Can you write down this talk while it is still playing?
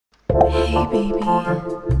Hey baby,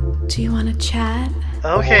 do you want to chat?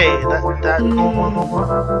 Okay, that.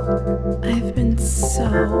 I've been so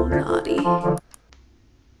naughty.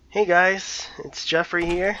 Hey guys, it's Jeffrey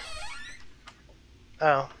here.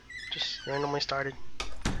 Oh, just randomly started.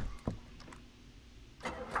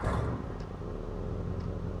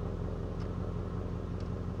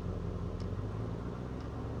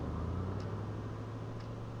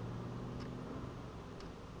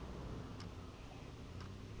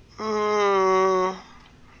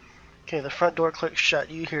 Okay, the front door clicks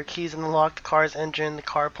shut. You hear keys in the lock, the car's engine, the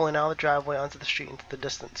car pulling out of the driveway onto the street into the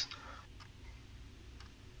distance.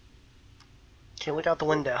 Okay, look out the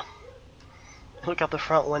window. Look out the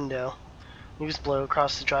front window. Leaves blow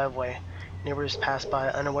across the driveway. Neighbors pass by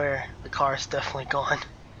unaware. The car is definitely gone.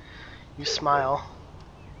 You smile.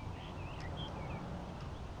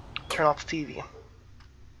 Turn off the TV.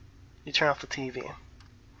 You turn off the TV.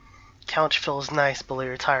 Couch feels nice below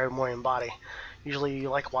your tired morning body. Usually you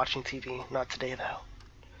like watching TV, not today though.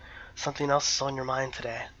 Something else is on your mind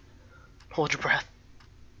today. Hold your breath.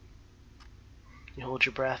 You hold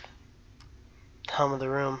your breath. The hum of the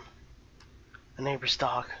room. A neighbor's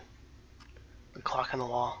dog. The clock on the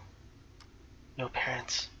wall. No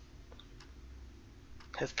parents.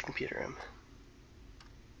 Heads to the computer room.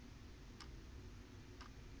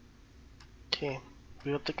 Okay,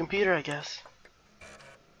 boot up the computer, I guess.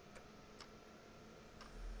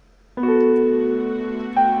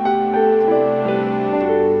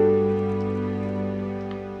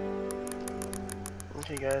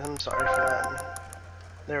 Okay guys, I'm sorry for that.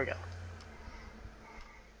 There we go.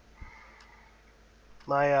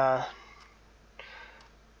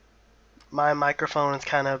 My microphone is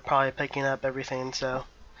kind of probably picking up everything, so.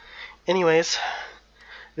 Anyways,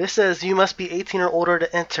 this says you must be 18 or older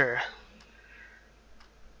to enter.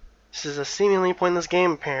 This is a seemingly pointless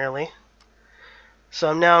game, apparently. So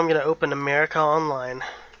I'm going to open America Online.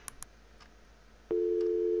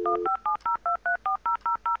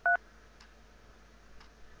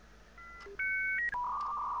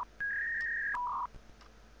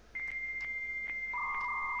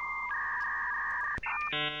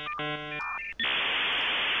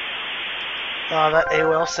 Oh, that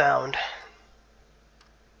AOL sound.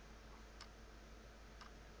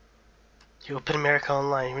 You open America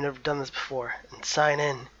Online. You've never done this before. And sign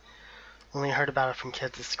in. Only heard about it from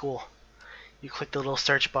kids at school. You click the little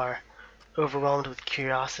search bar, overwhelmed with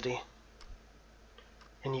curiosity.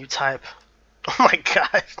 And you type. Oh my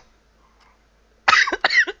god.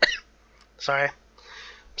 Sorry.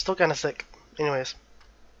 I'm still kind of sick. Anyways.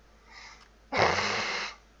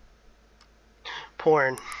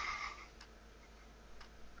 Porn.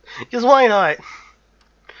 Because why not?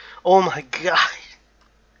 Oh my god.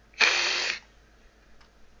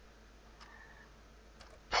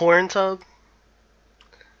 Porn tub?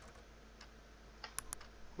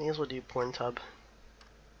 May as well do porn tub.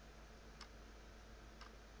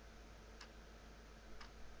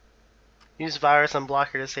 Use virus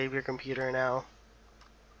unblocker to save your computer now.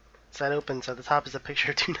 Site opens. At the top is a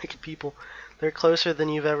picture of two naked people. They're closer than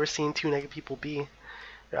you've ever seen two naked people be.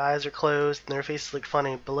 Their eyes are closed and their faces look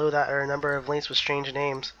funny. Below that are a number of links with strange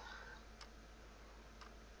names.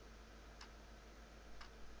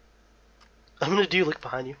 I'm gonna do look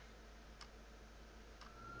behind you.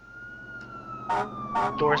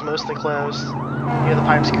 Doors mostly closed. You hear the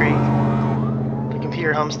pipes creak. The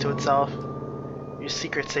computer hums to itself. Your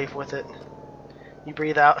secret's safe with it. You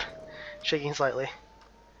breathe out, shaking slightly.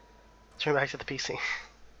 Turn back to the PC.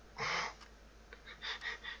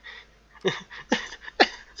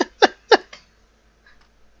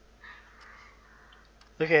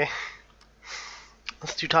 Okay.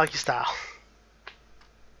 Let's do talkie style.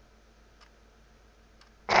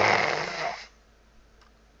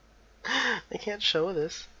 I can't show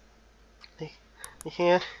this. You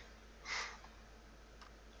can't.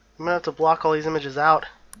 I'm gonna have to block all these images out.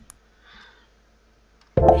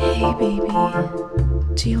 Hey baby,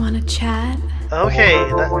 do you want to chat? Okay,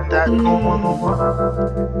 that.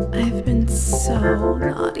 I've been so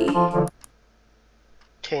naughty.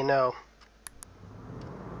 Okay, no.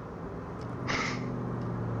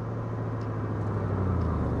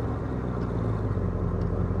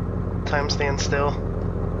 Time stands still.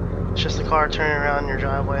 It's just a car turning around in your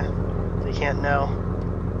driveway. They can't know.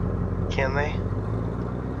 Can they?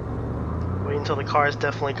 Wait until the car is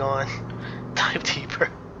definitely gone. Dive deeper.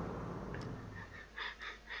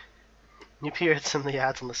 You peer at some of the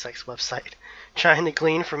ads on the sex website, trying to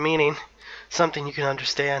glean for meaning, something you can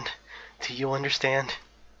understand. Do you understand?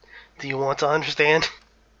 Do you want to understand?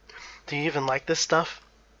 Do you even like this stuff?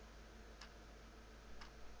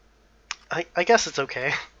 I guess it's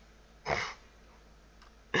okay.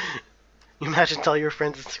 You imagine tell your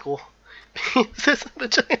friends at school. Penises and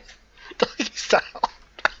vaginas. Doggy style.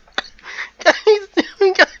 Guys.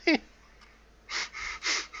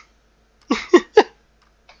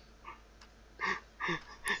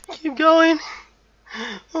 Keep going.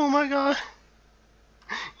 Oh my god.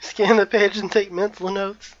 Scan the page and take mental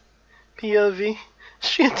notes. POV.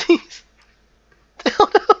 Shanties.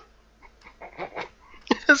 Dildo.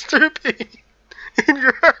 Mr. P. In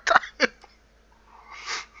your time.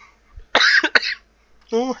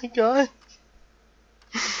 Oh my god.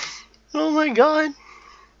 Oh my god.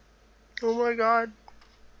 Oh my god.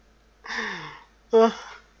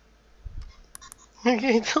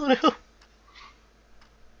 Okay, Dildo.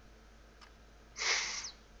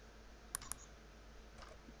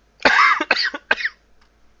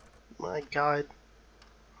 My god.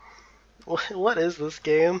 What is this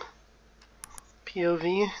game?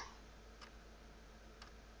 POV?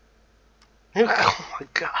 Oh my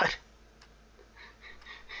god.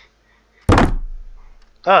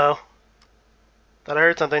 Uh oh. Thought I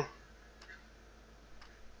heard something.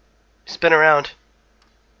 Spin around.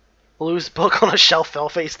 A loose book on a shelf fell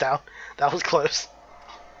face down. That was close.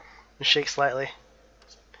 Shake slightly.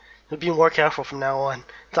 Be more careful from now on.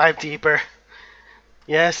 Dive deeper.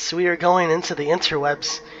 Yes, we are going into the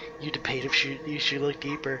interwebs. You debate if you should look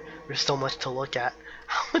deeper. There's so much to look at.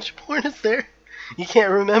 How much porn is there? You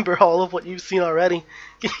can't remember all of what you've seen already.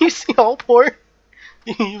 Can you see all porn?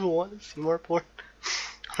 Do you even want to see more porn?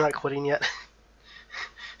 I'm not quitting yet.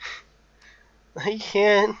 I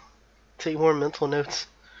can't take more mental notes.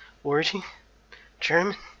 Orgy?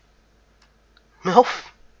 German? MILF?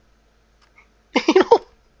 Anal?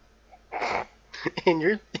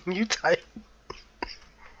 And you type.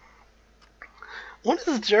 What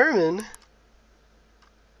is German?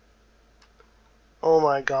 Oh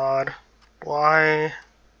my god. Why?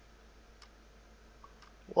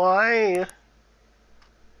 Why?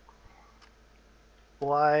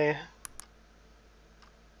 Why?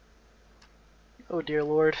 Oh dear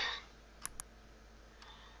lord.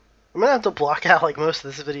 I'm gonna have to block out like most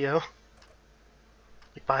of this video.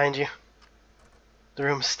 Like behind you. The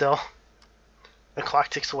room is still. The clock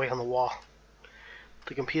ticks away on the wall.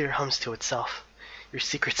 The computer hums to itself. Your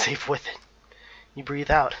secret's safe with it. You breathe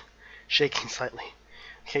out, shaking slightly.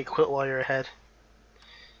 Okay, quit while you're ahead.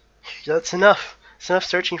 That's enough. It's enough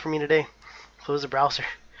searching for me today. Close the browser.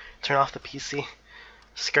 Turn off the PC.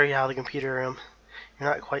 Scurry out of the computer room. You're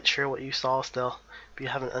not quite sure what you saw still, but you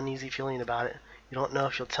have an uneasy feeling about it. You don't know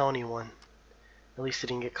if you'll tell anyone. At least you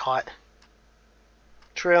didn't get caught.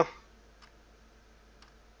 True.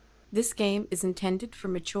 This game is intended for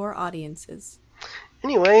mature audiences.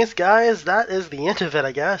 Anyways, guys, that is the end of it,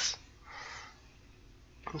 I guess.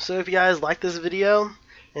 So if you guys liked this video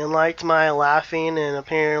and liked my laughing and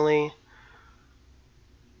apparently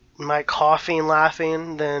my coughing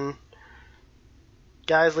laughing, then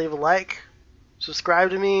guys leave a like, subscribe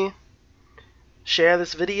to me, share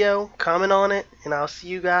this video, comment on it, and I'll see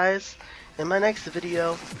you guys in my next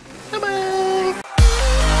video. Bye.